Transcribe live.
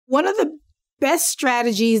One of the best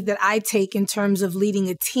strategies that I take in terms of leading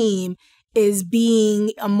a team is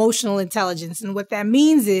being emotional intelligence. And what that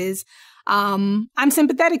means is I'm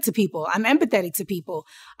sympathetic to people. I'm empathetic to people.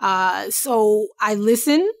 So I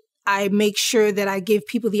listen. I make sure that I give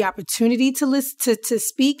people the opportunity to listen, to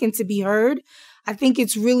speak and to be heard. I think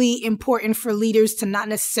it's really important for leaders to not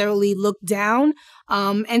necessarily look down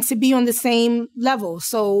and to be on the same level.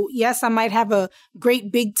 So yes, I might have a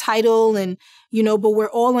great big title and, but we're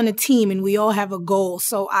all on a team and we all have a goal.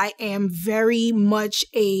 So I am very much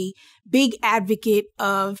a big advocate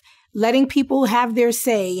of letting people have their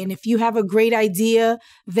say. And if you have a great idea,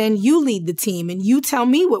 then you lead the team and you tell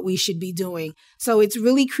me what we should be doing. So it's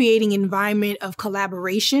really creating an environment of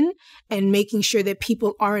collaboration and making sure that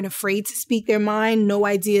people aren't afraid to speak their mind. No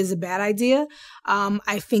idea is a bad idea.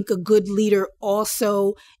 I think a good leader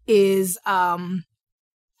also is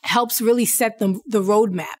helps really set the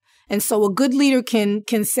roadmap. And so a good leader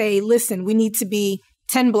can say, listen, we need to be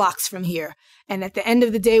 10 blocks from here. And at the end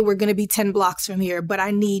of the day, we're going to be 10 blocks from here. But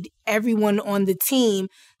I need everyone on the team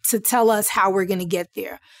to tell us how we're going to get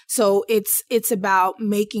there. So it's about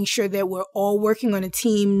making sure that we're all working on a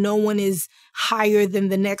team. No one is higher than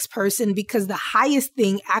the next person because the highest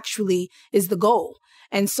thing actually is the goal.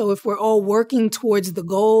 And so if we're all working towards the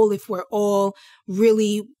goal, if we're all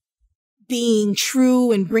really being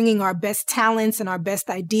true and bringing our best talents and our best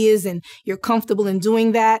ideas and you're comfortable in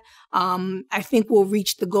doing that, I think we'll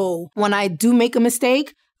reach the goal. When I do make a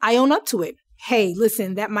mistake, I own up to it. Hey,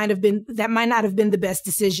 listen, that might not have been the best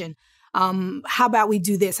decision. How about we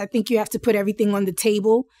do this? I think you have to put everything on the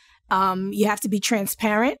table. You have to be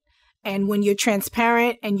transparent. And when you're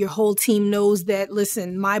transparent and your whole team knows that,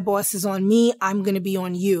 listen, my boss is on me, I'm going to be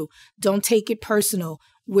on you. Don't take it personal.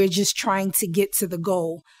 We're just trying to get to the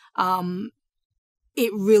goal.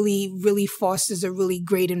 It really, really fosters a really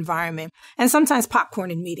great environment. And sometimes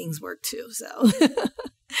popcorn in meetings work too. So,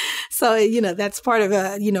 that's part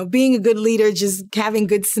of being a good leader, just having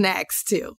good snacks too.